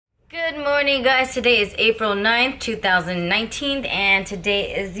Good morning, guys. Today is April 9th, 2019, and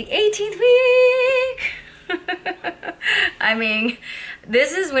today is the 18th week. I mean,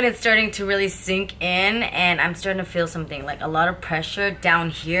 this is when it's starting to really sink in, and I'm starting to feel something like a lot of pressure down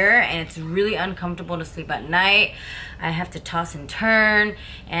here, and it's really uncomfortable to sleep at night. I have to toss and turn,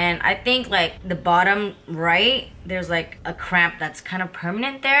 and I think like the bottom right, there's like a cramp that's kind of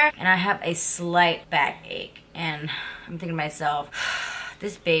permanent there, and I have a slight backache, and I'm thinking to myself,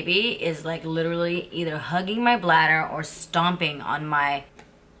 this baby is like literally either hugging my bladder or stomping on my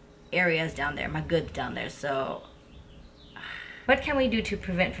areas down there, my goods down there. So what can we do to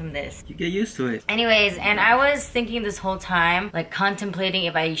prevent from this? You get used to it. Anyways, and I was thinking this whole time, like contemplating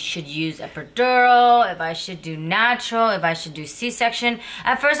if I should use epidural, if I should do natural, if I should do C-section.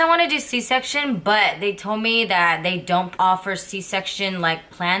 At first I wanted to do C-section, but they told me that they don't offer C-section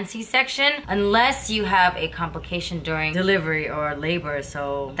like planned C-section unless you have a complication during delivery or labor,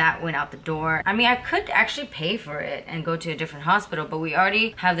 so that went out the door. I mean, I could actually pay for it and go to a different hospital, but we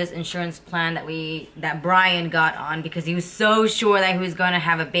already have this insurance plan that Brian got on because he was so sure that he was going to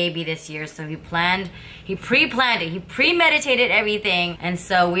have a baby this year, so he pre-planned it, he premeditated everything, and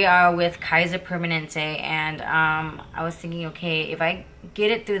so we are with Kaiser Permanente. And I was thinking, okay, if I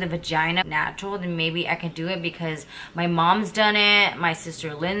get it through the vagina natural, then maybe I can do it because my mom's done it, my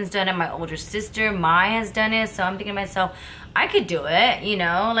sister Lynn's done it, my older sister Mai has done it, so I'm thinking to myself, I could do it, you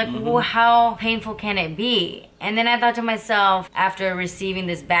know, like well, how painful can it be? And then I thought to myself, after receiving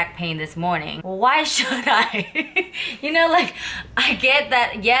this back pain this morning, well, why should I? You know, like, I get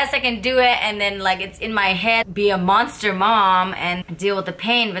that, yes, I can do it, and then, like, it's in my head, be a monster mom and deal with the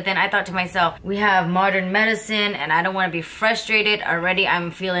pain, but then I thought to myself, we have modern medicine, and I don't want to be frustrated. Already, I'm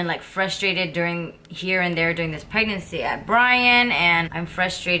feeling, like, frustrated during here and there during this pregnancy at Brian, and I'm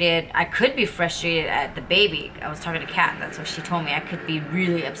frustrated. I could be frustrated at the baby. I was talking to Kat, that's what she told me. I could be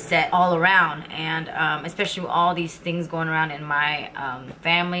really upset all around, and especially with all these things going around in my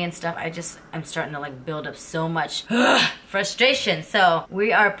family and stuff, I'm starting to like build up so much frustration. So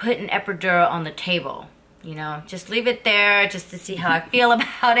we are putting epidural on the table. You know, just leave it there just to see how I feel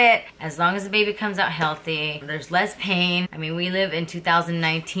about it. As long as the baby comes out healthy, there's less pain. I mean, we live in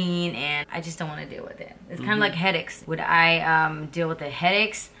 2019 and I just don't want to deal with it. It's kind of like headaches. Would I deal with the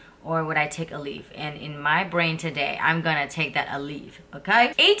headaches or would I take a leave? And in my brain today, I'm gonna take that a leave,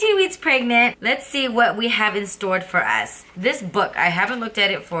 okay? 18 weeks pregnant. Let's see what we have in store for us. This book, I haven't looked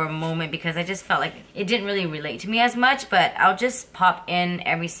at it for a moment because I just felt like it didn't really relate to me as much, but I'll just pop in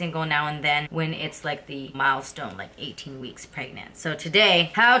every single now and then when it's like the milestone, like 18 weeks pregnant. So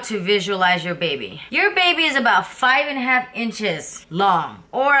today, how to visualize your baby. Your baby is about 5.5 inches long,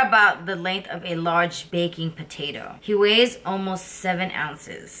 or about the length of a large baking potato. He weighs almost 7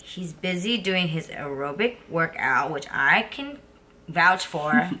 ounces. He's busy doing his aerobic workout, which I can vouch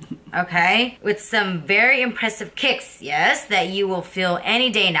for, okay? With some very impressive kicks, yes, that you will feel any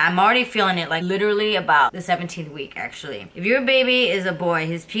day now. I'm already feeling it, like literally about the 17th week, actually. If your baby is a boy,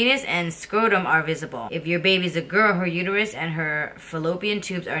 his penis and scrotum are visible. If your baby is a girl, her uterus and her fallopian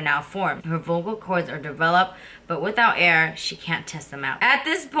tubes are now formed. Her vocal cords are developed, but without air, she can't test them out. At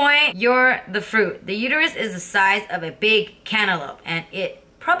this point, you're the fruit. The uterus is the size of a big cantaloupe, and it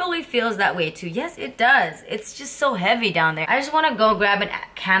probably feels that way too. Yes, it does. It's just so heavy down there. I just want to go grab an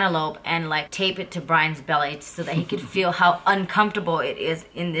cantaloupe and like tape it to Brian's belly so that he could feel how uncomfortable it is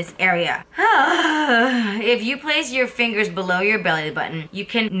in this area. If you place your fingers below your belly button, you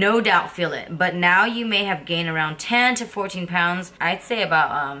can no doubt feel it. But now you may have gained around 10 to 14 pounds. I'd say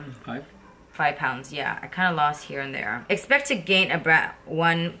about 5 pounds, yeah. I kind of lost here and there. Expect to gain about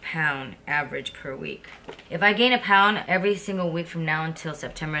 1 pound average per week. If I gain a pound every single week from now until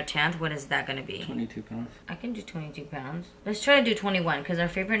September 10th, what is that gonna be? 22 pounds. I can do 22 pounds. Let's try to do 21 because our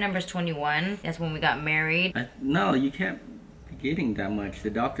favorite number is 21. That's when we got married. No, you can't be gaining that much.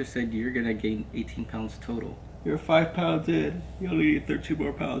 The doctor said you're gonna gain 18 pounds total. You're 5 pounds in. You only need 13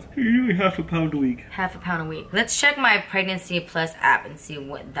 more pounds. You're doing half a pound a week. Half a pound a week. Let's check my Pregnancy Plus app and see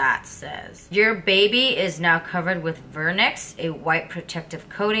what that says. Your baby is now covered with Vernix, a white protective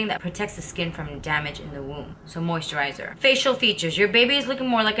coating that protects the skin from damage in the womb. So moisturizer. Facial features. Your baby is looking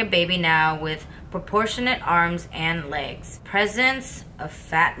more like a baby now with proportionate arms and legs. Presence of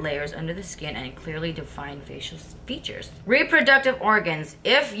fat layers under the skin and clearly defined facial features. Reproductive organs.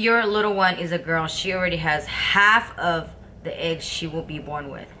 If your little one is a girl, she already has half of the eggs she will be born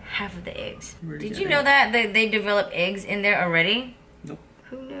with. Half of the eggs. Did you know that they develop eggs in there already? Nope.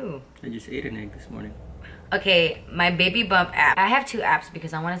 Who knew? I just ate an egg this morning. Okay, my baby bump app. I have 2 apps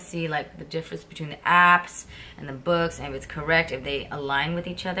because I want to see like the difference between the apps and the books and if it's correct, if they align with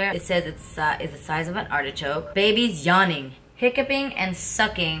each other. It says it's the size of an artichoke. Baby's yawning. hiccuping and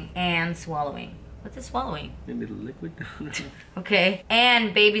sucking and swallowing. What's it swallowing? Maybe the liquid. Okay.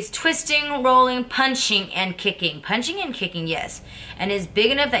 And baby's twisting, rolling, punching, and kicking. Punching and kicking, yes. And is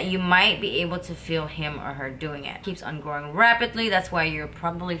big enough that you might be able to feel him or her doing it. Keeps on growing rapidly. That's why you're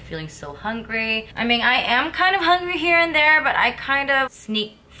probably feeling so hungry. I mean, I am kind of hungry here and there, but I kind of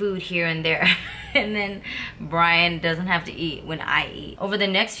sneak food here and there. And then Brian doesn't have to eat when I eat. Over the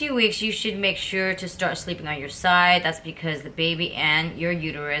next few weeks, you should make sure to start sleeping on your side. That's because the baby and your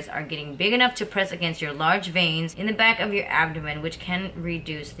uterus are getting big enough to press against your large veins in the back of your abdomen, which can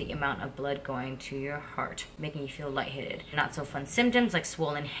reduce the amount of blood going to your heart, making you feel lightheaded. Not so fun symptoms like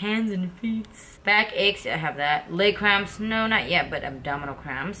swollen hands and feet. Back aches, I have that. Leg cramps, no, not yet, but abdominal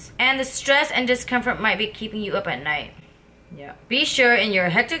cramps. And the stress and discomfort might be keeping you up at night. Yeah. Be sure in your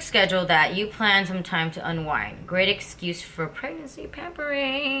hectic schedule that you plan some time to unwind. Great excuse for pregnancy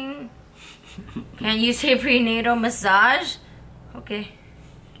pampering. Can you say prenatal massage? Okay,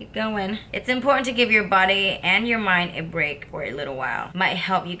 keep going. It's important to give your body and your mind a break for a little while. Might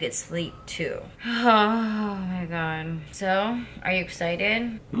help you get sleep too. Oh my god. So, are you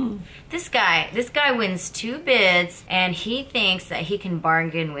excited? This guy wins 2 bids and he thinks that he can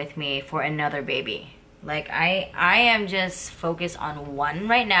bargain with me for another baby. Like, I am just focused on one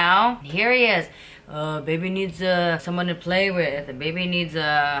right now. Here he is. Baby needs someone to play with. The baby needs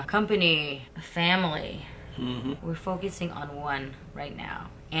a company, a family. We're focusing on one right now.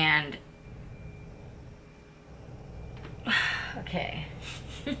 And... okay.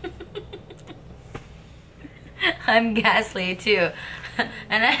 I'm ghastly too.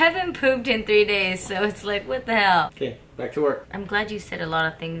 And I haven't pooped in 3 days, so it's like, what the hell? Okay, back to work. I'm glad you said a lot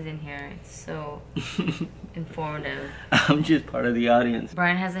of things in here. It's so informative. I'm just part of the audience.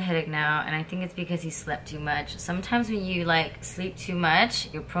 Brian has a headache now, and I think it's because he slept too much. Sometimes when you like sleep too much,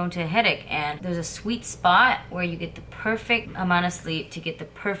 you're prone to a headache, and there's a sweet spot where you get the perfect amount of sleep to get the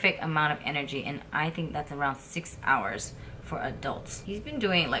perfect amount of energy, and I think that's around 6 hours for adults. He's been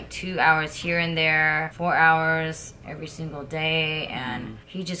doing like 2 hours here and there, 4 hours every single day, and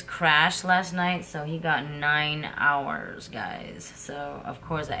he just crashed last night, so he got 9 hours, guys. So of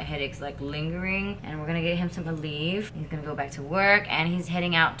course that headache's like lingering, and we're gonna get him some Aleve. He's gonna go back to work, and he's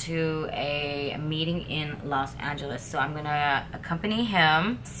heading out to a meeting in Los Angeles, so I'm gonna accompany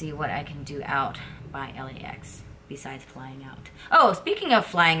him, see what I can do out by LAX besides flying out. Oh, speaking of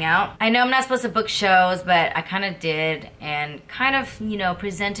flying out, I know I'm not supposed to book shows, but I kind of did, and kind of, you know,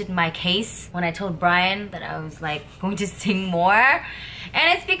 presented my case when I told Brian that I was like going to sing more.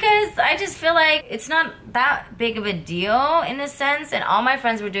 And it's because I just feel like it's not that big of a deal in a sense, and all my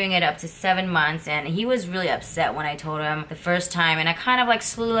friends were doing it up to 7 months, and he was really upset when I told him the first time, and I kind of like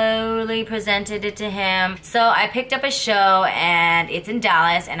slowly presented it to him. So I picked up a show, and it's in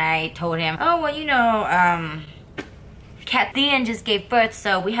Dallas, and I told him, oh, well, you know, Kat Thean just gave birth,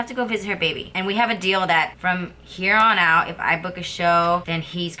 so we have to go visit her baby. And we have a deal that from here on out, if I book a show, then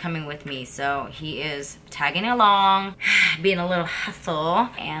he's coming with me. So he is tagging along, being a little hustle.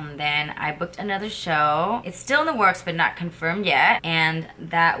 And then I booked another show. It's still in the works, but not confirmed yet. And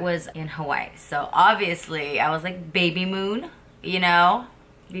that was in Hawaii. So obviously, I was like, baby moon, you know,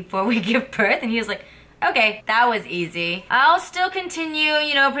 before we give birth. And he was like, okay, that was easy. I'll still continue,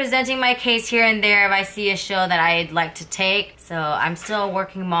 you know, presenting my case here and there if I see a show that I'd like to take. So I'm still a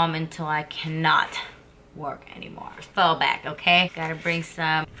working mom until I cannot work anymore. Fall back, okay? Gotta bring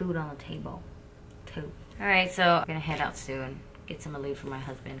some food on the table, too. All right, so I'm gonna head out soon. Get some Aleve for my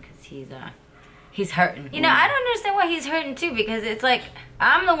husband, because he's hurting. You know, I don't understand why he's hurting too, because it's like,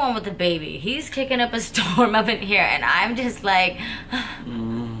 I'm the one with the baby. He's kicking up a storm up in here, and I'm just like...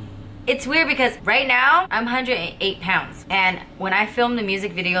 It's weird because right now, I'm 108 pounds. And when I filmed the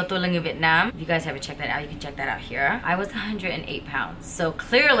music video, Tulang in Vietnam, if you guys haven't checked that out, you can check that out here. I was 108 pounds. So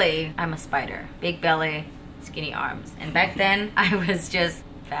clearly, I'm a spider. Big belly, skinny arms. And back then, I was just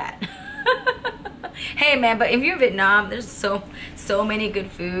fat. Hey man, but if you're in Vietnam, there's so many good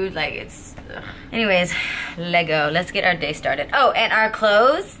food. Like, it's... Ugh. Anyways, Lego. Let's get our day started. Oh, and our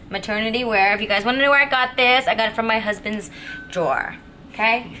clothes, maternity wear. If you guys want to know where I got this, I got it from my husband's drawer.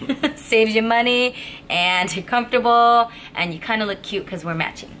 Okay? Saves you money, and you're comfortable, and you kind of look cute because we're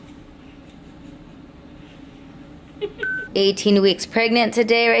matching. 18 weeks pregnant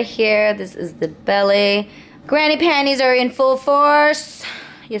today right here. This is the belly. Granny panties are in full force.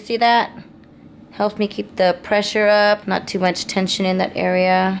 You see that? Helps me keep the pressure up, not too much tension in that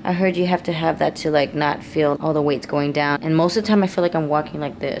area. I heard you have to have that to like not feel all the weights going down. And most of the time I feel like I'm walking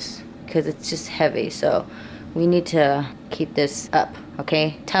like this because it's just heavy. So we need to keep this up,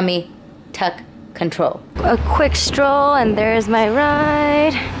 okay? Tummy, tuck, control. A quick stroll, and there's my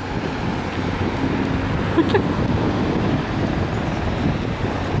ride.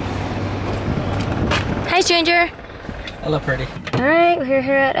 Hi, stranger. Hello, pretty. All right, we're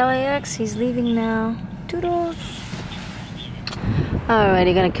here at LAX. He's leaving now. Toodles.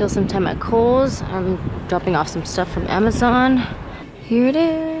 Alrighty, gonna kill some time at Kohl's. I'm dropping off some stuff from Amazon. Here it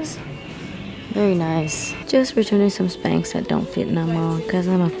is. Very nice. Just returning some Spanx that don't fit no more because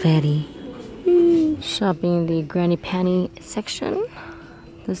I'm a fatty. Shopping the granny panty section.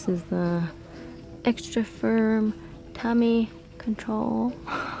 This is the extra firm tummy control.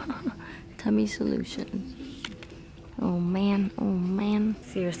 Tummy solution. Oh man, oh man.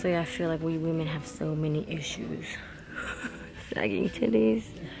 Seriously, I feel like we women have so many issues. Sagging titties,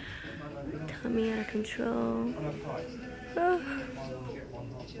 tummy out of control.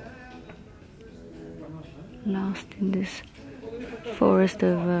 Lost in this forest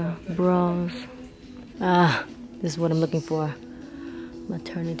of bras. This is what I'm looking for.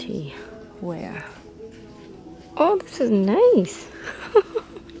 Maternity wear. Oh, this is nice.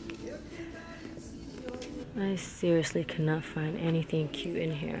 I seriously cannot find anything cute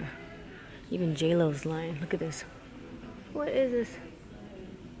in here. Even J-Lo's line. Look at this. What is this?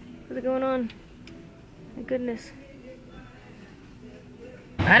 What's going on? My goodness.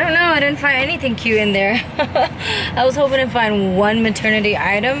 I don't know. I didn't find anything cute in there. I was hoping to find one maternity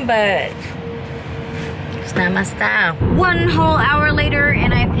item, but it's not my style. 1 whole hour later,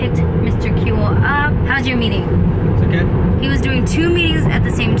 and I picked Mr. Kiwo up. How's your meeting? It's okay. He was doing 2 meetings at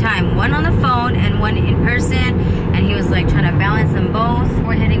the same time. One on the phone and one in person. And he was like trying to balance them both.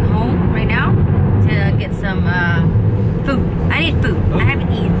 We're heading home right now to get some food. I need food. I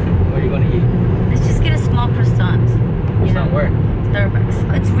haven't eaten. What are you going to eat? Let's just get a small croissant. It's not where?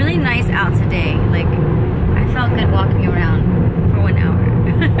 Starbucks. It's really nice out today. Like, I felt good walking around for 1 hour. You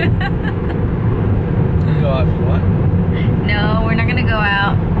can go out if you want. No, we're not gonna go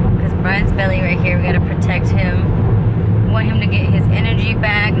out because Brian's belly right here. We gotta protect him. We want him to get his energy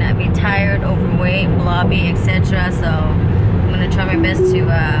back, not be tired, overweight, blobby, etc. So I'm gonna try my best to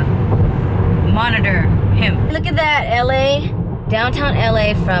monitor him. Look at that, LA, downtown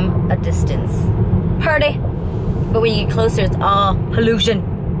LA from a distance. Party. But when you get closer, it's all pollution.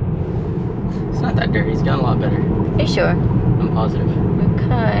 It's not that dirty. It's gotten a lot better. Are you sure? I'm positive.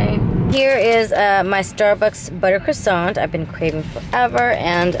 Okay. Here is my Starbucks butter croissant. I've been craving forever.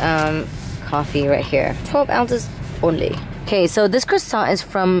 And coffee right here. 12 ounces only. Okay, so this croissant is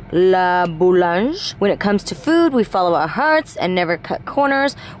from La Boulange. When it comes to food, we follow our hearts and never cut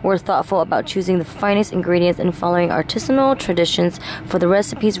corners. We're thoughtful about choosing the finest ingredients and following artisanal traditions for the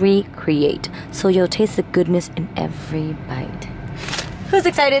recipes we create. So you'll taste the goodness in every bite. Who's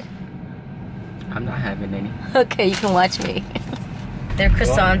excited? I'm not having any. Okay, you can watch me. Their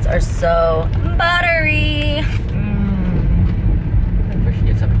croissants are so buttery. I should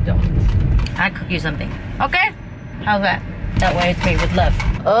get some donuts. I'll cook you something. Okay? How's that? That way it's made with love.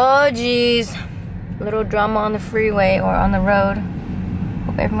 Oh, geez. Little drama on the freeway or on the road.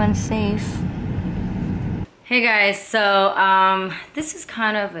 Hope everyone's safe. Hey guys, so this is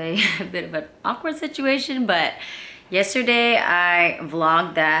kind of a bit of an awkward situation, but yesterday I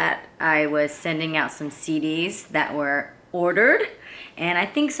vlogged that I was sending out some CDs that were ordered. And I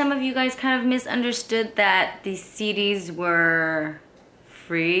think some of you guys kind of misunderstood that these CDs were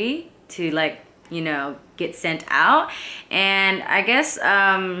free to, like, you know, get sent out. And I guess,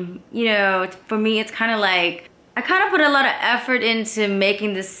 you know, for me, it's kind of like, I kind of put a lot of effort into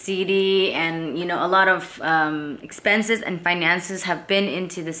making this CD, and, you know, a lot of expenses and finances have been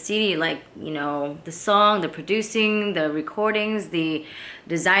into the CD, like, you know, the song, the producing, the recordings, the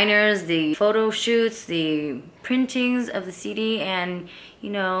designers, the photo shoots, the printings of the CD, and, you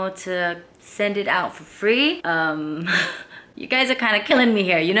know, to send it out for free. You guys are kind of killing me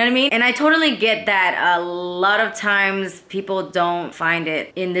here, you know what I mean? And I totally get that a lot of times people don't find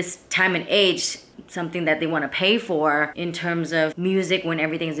it in this time and age something that they want to pay for in terms of music when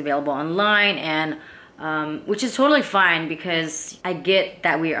everything is available online, and which is totally fine because I get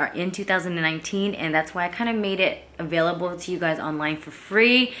that we are in 2019, and that's why I kind of made it available to you guys online for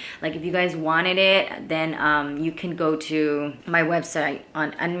free. Like, if you guys wanted it, then you can go to my website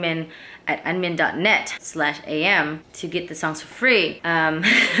on unmin.net/am to get the songs for free.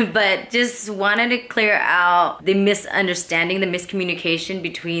 But just wanted to clear out the misunderstanding, the miscommunication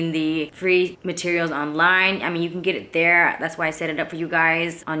between the free materials online. I mean, you can get it there. That's why I set it up for you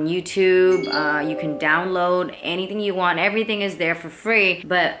guys on YouTube. You can download anything you want. Everything is there for free.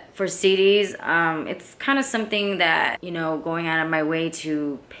 But for CDs, it's kind of something that, you know, going out of my way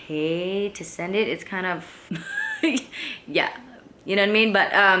to pay to send it, it's kind of, yeah. You know what I mean?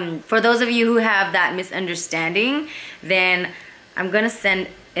 But for those of you who have that misunderstanding, then I'm gonna send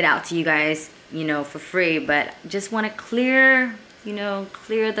it out to you guys, you know, for free. But just want to clear, you know,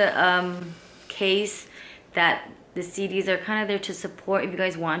 clear the case that the CDs are kind of there to support if you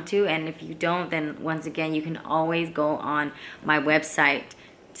guys want to, and if you don't, then once again, you can always go on my website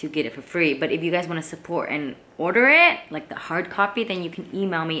to get it for free. But if you guys want to support and order it, like the hard copy, then you can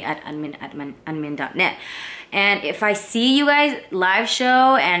email me at admin@unmin.net. And if I see you guys live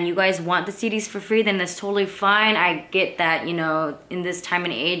show and you guys want the CDs for free, then that's totally fine. I get that, you know, in this time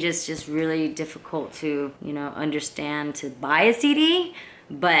and age, it's just really difficult to, you know, understand to buy a CD.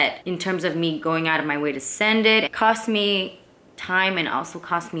 But in terms of me going out of my way to send it, it costs me time and also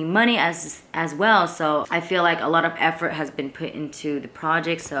cost me money as well. So I feel like a lot of effort has been put into the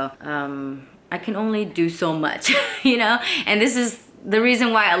project. So I can only do so much, you know? And this is the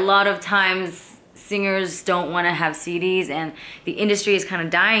reason why a lot of times singers don't want to have CDs, and the industry is kind of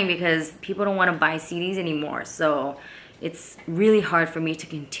dying because people don't want to buy CDs anymore. So it's really hard for me to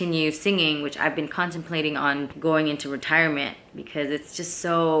continue singing, which I've been contemplating on going into retirement, because it's just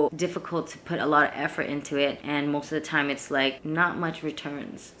so difficult to put a lot of effort into it, and most of the time it's like not much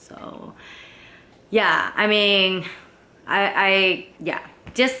returns. So yeah, I mean, I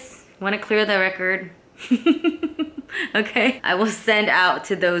just want to clear the record. Okay, I will send out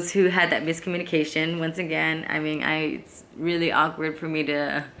to those who had that miscommunication. Once again, I mean, it's really awkward for me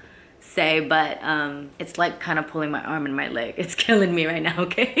to say, but it's like kind of pulling my arm and my leg. It's killing me right now,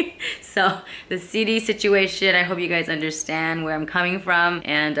 okay? So the CD situation, I hope you guys understand where I'm coming from,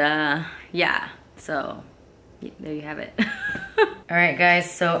 and yeah, so there you have it. All right, guys,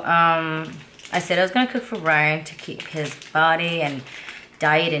 so I said I was gonna cook for Ryan to keep his body and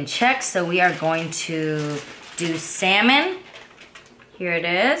diet in check, so we are going to do salmon. Here it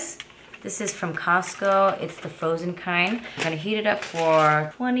is. This is from Costco. It's the frozen kind. I'm gonna heat it up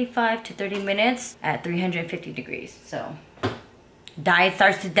for 25 to 30 minutes at 350 degrees. So, diet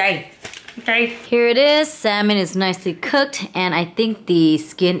starts today. Okay. Here it is. Salmon is nicely cooked, and I think the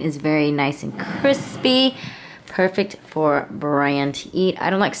skin is very nice and crispy. Perfect for Brian to eat. I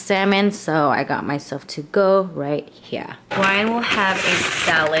don't like salmon, so I got myself to go right here. Brian will have a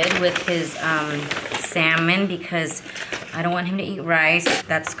salad with his salmon because I don't want him to eat rice.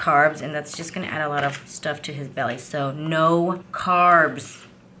 That's carbs, and that's just gonna add a lot of stuff to his belly. So no carbs.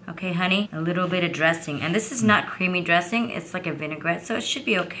 Okay, honey? A little bit of dressing. And this is not creamy dressing. It's like a vinaigrette, so it should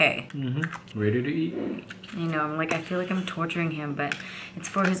be okay. Ready to eat? You know, I feel like I'm torturing him, but it's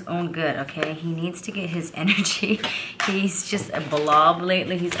for his own good, okay? He needs to get his energy. He's just a blob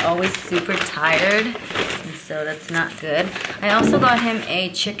lately. He's always super tired, and so that's not good. I also got him a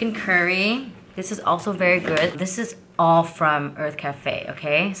chicken curry. This is also very good. This is all from Earth Cafe,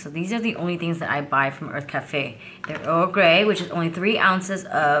 okay? So these are the only things that I buy from Earth Cafe. They're Earl Grey, which is only 3 ounces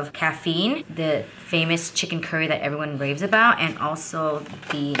of caffeine, the famous chicken curry that everyone raves about, and also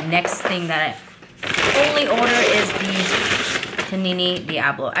the next thing that I only order is the Panini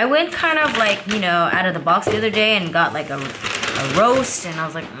Diablo. I went kind of like, you know, out of the box the other day and got like a roast, and I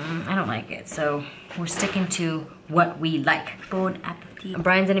was like, I don't like it. So we're sticking to what we like. Bon appetit.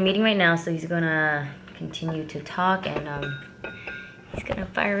 Brian's in a meeting right now, so he's gonna continue to talk, and he's gonna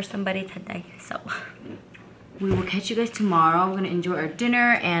fire somebody today. So we will catch you guys tomorrow. We're gonna enjoy our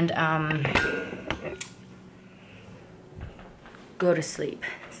dinner and go to sleep.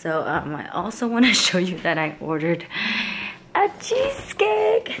 So I also want to show you that I ordered a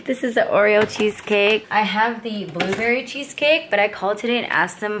cheesecake. This is the Oreo cheesecake. I have the blueberry cheesecake, but I called today and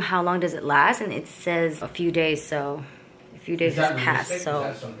asked them how long does it last, and it says a few days. So a few days has passed, so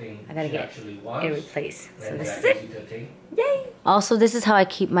I gotta get it replaced. So this is it. Yay! Also, this is how I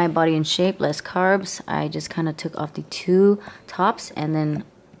keep my body in shape, less carbs. I just kind of took off the 2 tops and then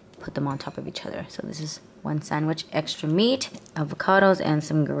put them on top of each other. So this is 1 sandwich, extra meat, avocados, and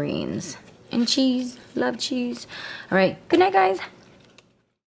some greens. And cheese. Love cheese. All right, good night, guys.